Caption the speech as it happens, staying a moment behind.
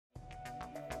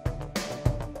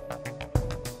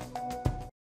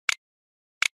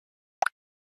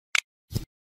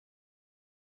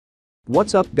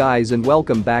What's up guys and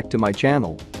welcome back to my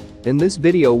channel. In this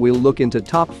video we'll look into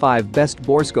top 5 best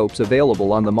Borescopes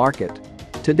available on the market.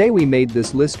 Today we made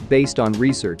this list based on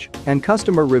research and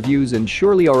customer reviews and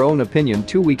surely our own opinion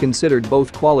too. We considered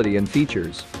both quality and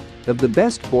features of the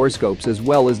best Borescopes as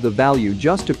well as the value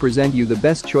just to present you the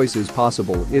best choices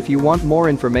possible. If you want more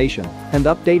information and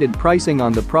updated pricing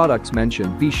on the products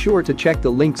mentioned, be sure to check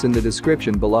the links in the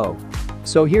description below.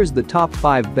 So here's the top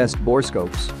 5 best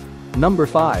Borescopes. Number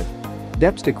 5.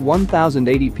 Depstech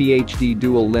 1080p HD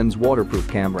Dual Lens Waterproof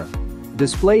Camera.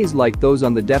 Displays like those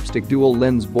on the Depstech Dual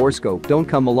Lens Borescope don't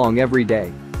come along every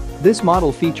day. This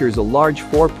model features a large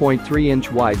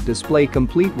 4.3-inch wide display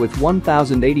complete with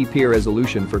 1080p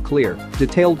resolution for clear,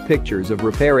 detailed pictures of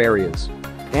repair areas.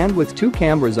 And with 2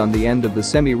 cameras on the end of the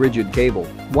semi-rigid cable,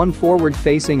 one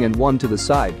forward-facing and one to the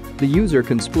side, the user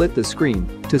can split the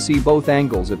screen to see both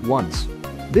angles at once.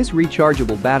 This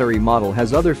rechargeable battery model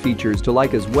has other features to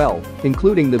like as well,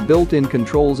 including the built-in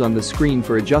controls on the screen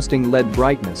for adjusting LED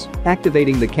brightness,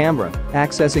 activating the camera,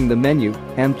 accessing the menu,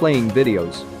 and playing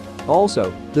videos.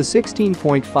 Also, the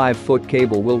 16.5-foot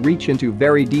cable will reach into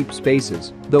very deep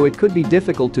spaces, though it could be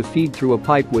difficult to feed through a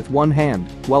pipe with one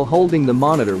hand while holding the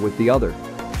monitor with the other.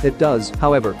 It does,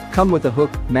 however, come with a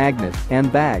hook, magnet, and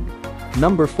bag.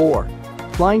 Number 4.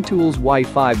 Klein Tools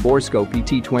Wi-Fi Borescope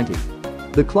ET20.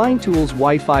 The Klein Tools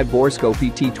Wi-Fi Borescope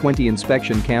ET20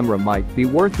 inspection camera might be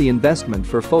worth the investment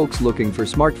for folks looking for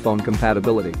smartphone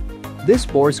compatibility. This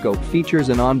Borescope features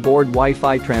an onboard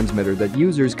Wi-Fi transmitter that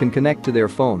users can connect to their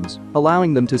phones,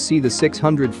 allowing them to see the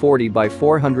 640 by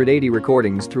 480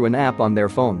 recordings through an app on their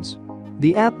phones.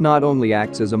 The app not only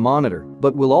acts as a monitor,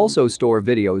 but will also store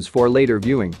videos for later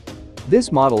viewing.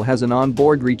 This model has an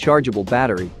onboard rechargeable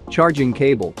battery, charging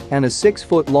cable, and a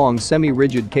 6-foot-long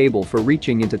semi-rigid cable for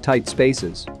reaching into tight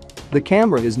spaces. The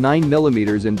camera is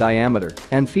 9mm in diameter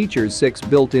and features 6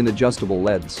 built-in adjustable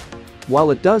LEDs. While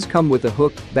it does come with a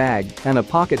hook, bag, and a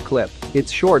pocket clip,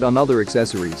 it's short on other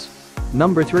accessories.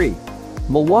 Number 3.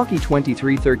 Milwaukee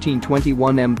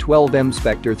 231321 M12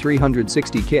 M-Spector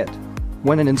 360 Kit.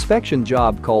 When an inspection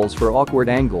job calls for awkward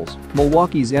angles,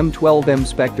 Milwaukee's M12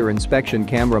 M-Spector inspection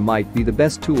camera might be the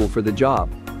best tool for the job.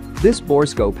 This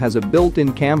Borescope has a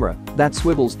built-in camera that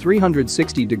swivels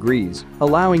 360 degrees,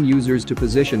 allowing users to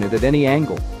position it at any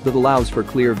angle that allows for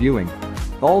clear viewing.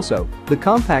 Also, the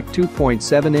compact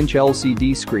 2.7-inch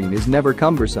LCD screen is never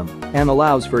cumbersome and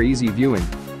allows for easy viewing.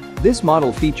 This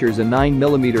model features a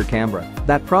 9mm camera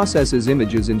that processes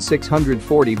images in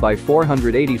 640 by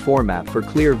 480 format for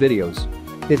clear videos.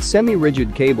 Its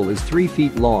semi-rigid cable is 3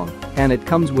 feet long and it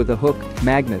comes with a hook,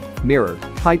 magnet, mirror,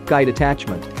 pipe guide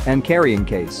attachment, and carrying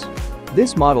case.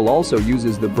 This model also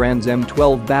uses the brand's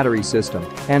M12 battery system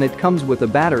and it comes with a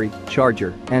battery,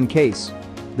 charger, and case.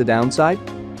 The downside?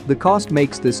 The cost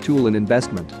makes this tool an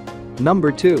investment.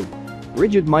 Number 2.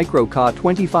 Ridgid Micro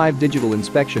K25 Digital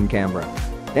Inspection Camera.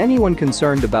 Anyone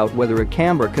concerned about whether a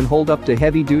camera can hold up to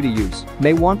heavy-duty use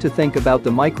may want to think about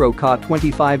the Micro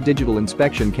K25 Digital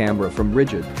Inspection Camera from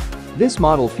Ridgid. This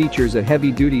model features a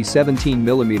heavy-duty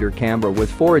 17mm camera with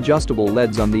 4 adjustable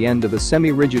LEDs on the end of a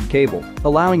semi-rigid cable,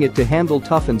 allowing it to handle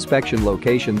tough inspection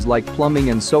locations like plumbing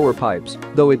and sewer pipes,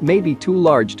 though it may be too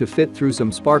large to fit through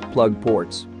some spark plug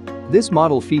ports. This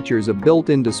model features a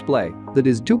built-in display that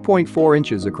is 2.4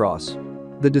 inches across.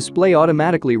 The display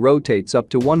automatically rotates up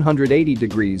to 180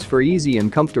 degrees for easy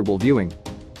and comfortable viewing.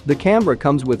 The camera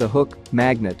comes with a hook,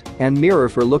 magnet, and mirror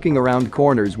for looking around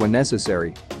corners when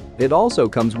necessary. It also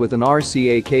comes with an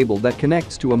RCA cable that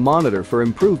connects to a monitor for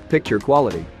improved picture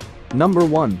quality. Number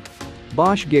 1.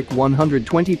 Bosch GIC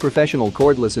 120 Professional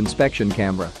Cordless Inspection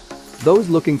Camera. Those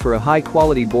looking for a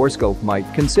high-quality Borescope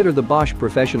might consider the Bosch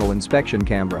Professional Inspection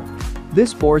Camera.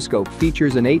 This Borescope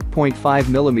features an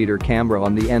 8.5mm camera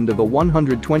on the end of a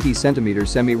 120cm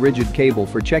semi-rigid cable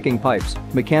for checking pipes,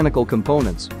 mechanical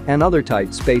components, and other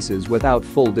tight spaces without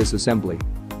full disassembly.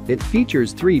 It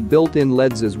features 3 built-in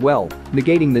LEDs as well,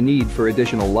 negating the need for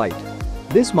additional light.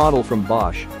 This model from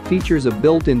Bosch features a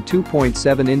built-in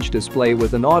 2.7-inch display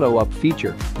with an auto-up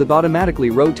feature that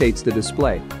automatically rotates the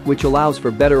display, which allows for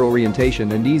better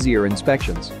orientation and easier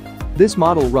inspections. This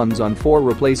model runs on 4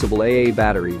 replaceable AA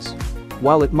batteries.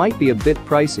 While it might be a bit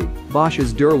pricey,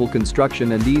 Bosch's durable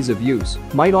construction and ease of use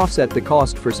might offset the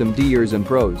cost for some D'ers and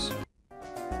pros.